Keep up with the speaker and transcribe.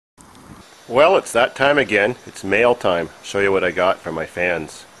Well, it's that time again. It's mail time. I'll show you what I got from my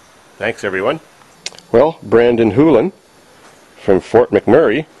fans. Thanks, everyone. Well, Brandon Hoolan from Fort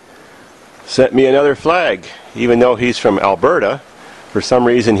McMurray sent me another flag. Even though he's from Alberta, for some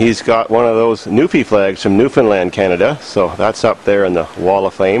reason he's got one of those Newfie flags from Newfoundland, Canada. So that's up there in the wall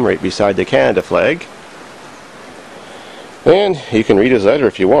of flame right beside the Canada flag. And you can read his letter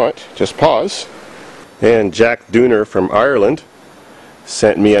if you want. Just pause. And Jack Dooner from Ireland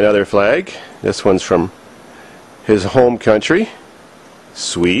sent me another flag. This one's from his home country.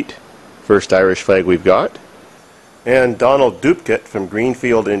 Sweet. First Irish flag we've got. And Donald Dupkett from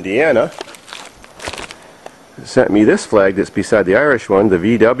Greenfield, Indiana sent me this flag that's beside the Irish one, the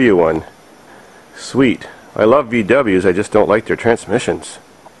VW one. Sweet. I love VWs, I just don't like their transmissions.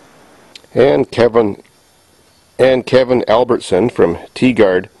 And Kevin Albertson from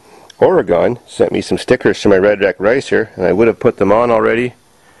Teagard, Oregon sent me some stickers to my redneck ricer, and I would have put them on already,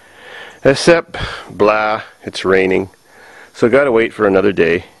 except blah, it's raining, so gotta wait for another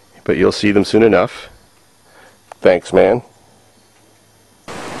day, but you'll see them soon enough. Thanks, man.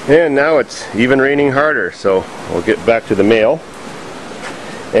 And now it's even raining harder, so we'll get back to the mail.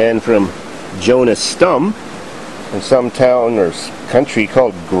 And from Jonas Stum in some town or country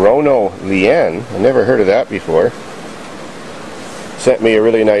called Grono Lien, I never heard of that before, sent me a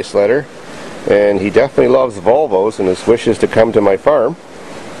really nice letter, and he definitely loves Volvos and his wishes to come to my farm,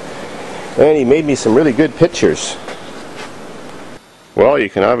 and he made me some really good pictures. Well, you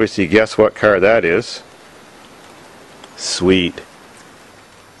can obviously guess what car that is. Sweet.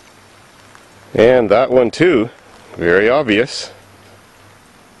 And that one too, very obvious.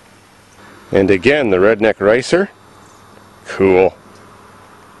 And again, the redneck ricer. Cool.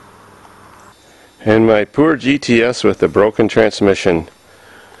 And my poor GTS with the broken transmission.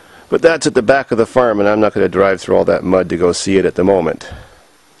 But that's at the back of the farm, and I'm not going to drive through all that mud to go see it at the moment.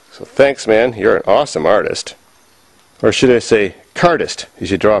 So thanks, man. You're an awesome artist. Or should I say, cardist, as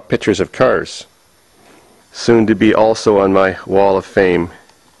you draw pictures of cars. Soon to be also on my wall of fame.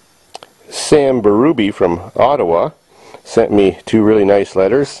 Sam Barubi from Ottawa sent me two really nice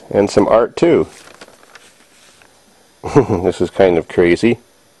letters and some art too. This is kind of crazy.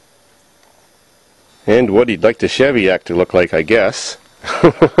 And what he'd like the Chevy-act to look like, I guess.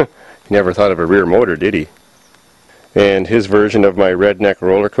 He never thought of a rear motor, did he? And his version of my redneck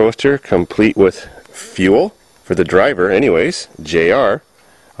roller coaster, complete with fuel for the driver anyways, JR,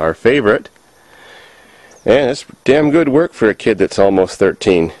 our favorite. And it's damn good work for a kid that's almost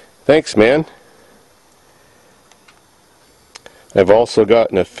 13. Thanks, man. I've also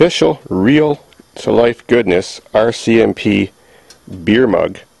got an official real-to-life goodness RCMP beer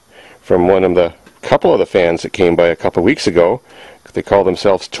mug from one of the couple of the fans that came by a couple weeks ago. They call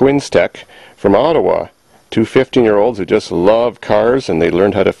themselves Twins Tech from Ottawa. Two 15-year-olds who just love cars, and they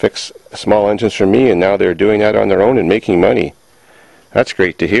learned how to fix small engines from me, and now they're doing that on their own and making money. That's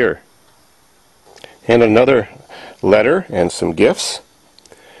great to hear. And another letter and some gifts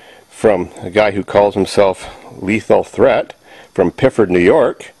from a guy who calls himself Lethal Threat from Pifford, New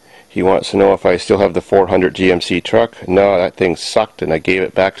York. He wants to know if I still have the 400 GMC truck. No, that thing sucked, and I gave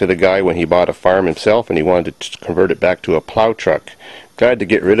it back to the guy when he bought a farm himself, and he wanted to convert it back to a plow truck. Glad to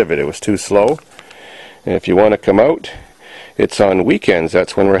get rid of it. It was too slow. And if you want to come out, it's on weekends.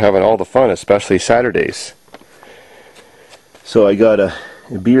 That's when we're having all the fun, especially Saturdays. So I got a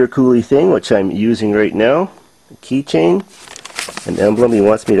beer coolie thing, which I'm using right now. A keychain, an emblem he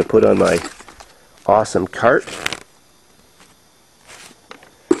wants me to put on my awesome cart.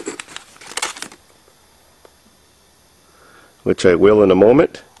 Which I will in a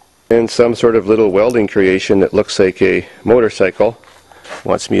moment, and some sort of little welding creation that looks like a motorcycle.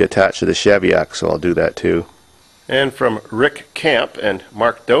 Wants me attached to the Chevy-act, so I'll do that too. And from Rick Camp and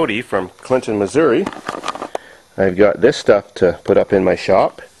Mark Doty from Clinton, Missouri, I've got this stuff to put up in my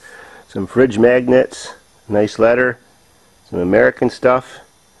shop. Some fridge magnets, nice letter, some American stuff,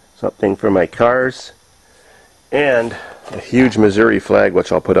 something for my cars, and a huge Missouri flag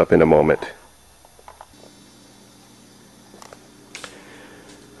which I'll put up in a moment.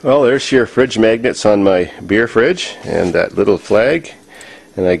 Well, there's your fridge magnets on my beer fridge and that little flag.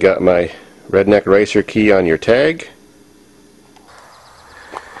 And I got my redneck ricer key on your tag.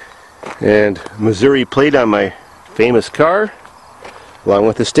 And Missouri plate on my famous car, along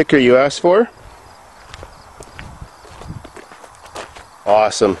with the sticker you asked for.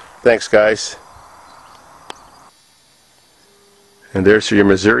 Awesome. Thanks, guys. And there's your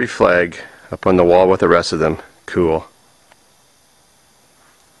Missouri flag up on the wall with the rest of them. Cool.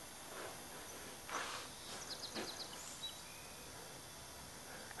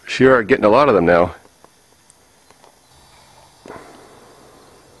 Sure are getting a lot of them now.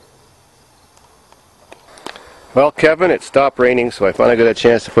 Well, Kevin, it stopped raining, so I finally got a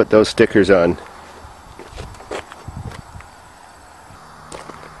chance to put those stickers on.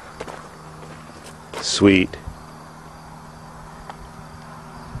 Sweet.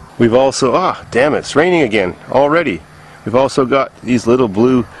 We've also, damn it, it's raining again already. We've also got these little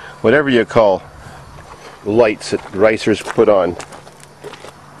blue, whatever you call, lights that ricers put on.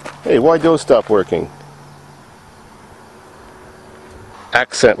 Hey, why'd those stop working?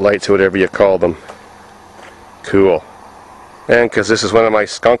 Accent lights, whatever you call them. Cool. And because this is one of my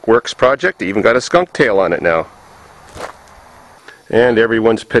Skunk Works project, I even got a skunk tail on it now. And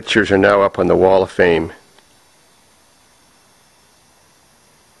everyone's pictures are now up on the Wall of Fame.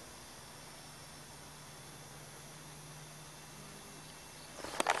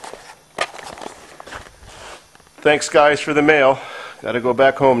 Thanks guys for the mail. Gotta go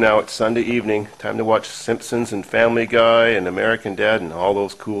back home now. It's Sunday evening. Time to watch Simpsons and Family Guy and American Dad and all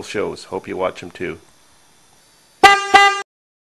those cool shows. Hope you watch them too.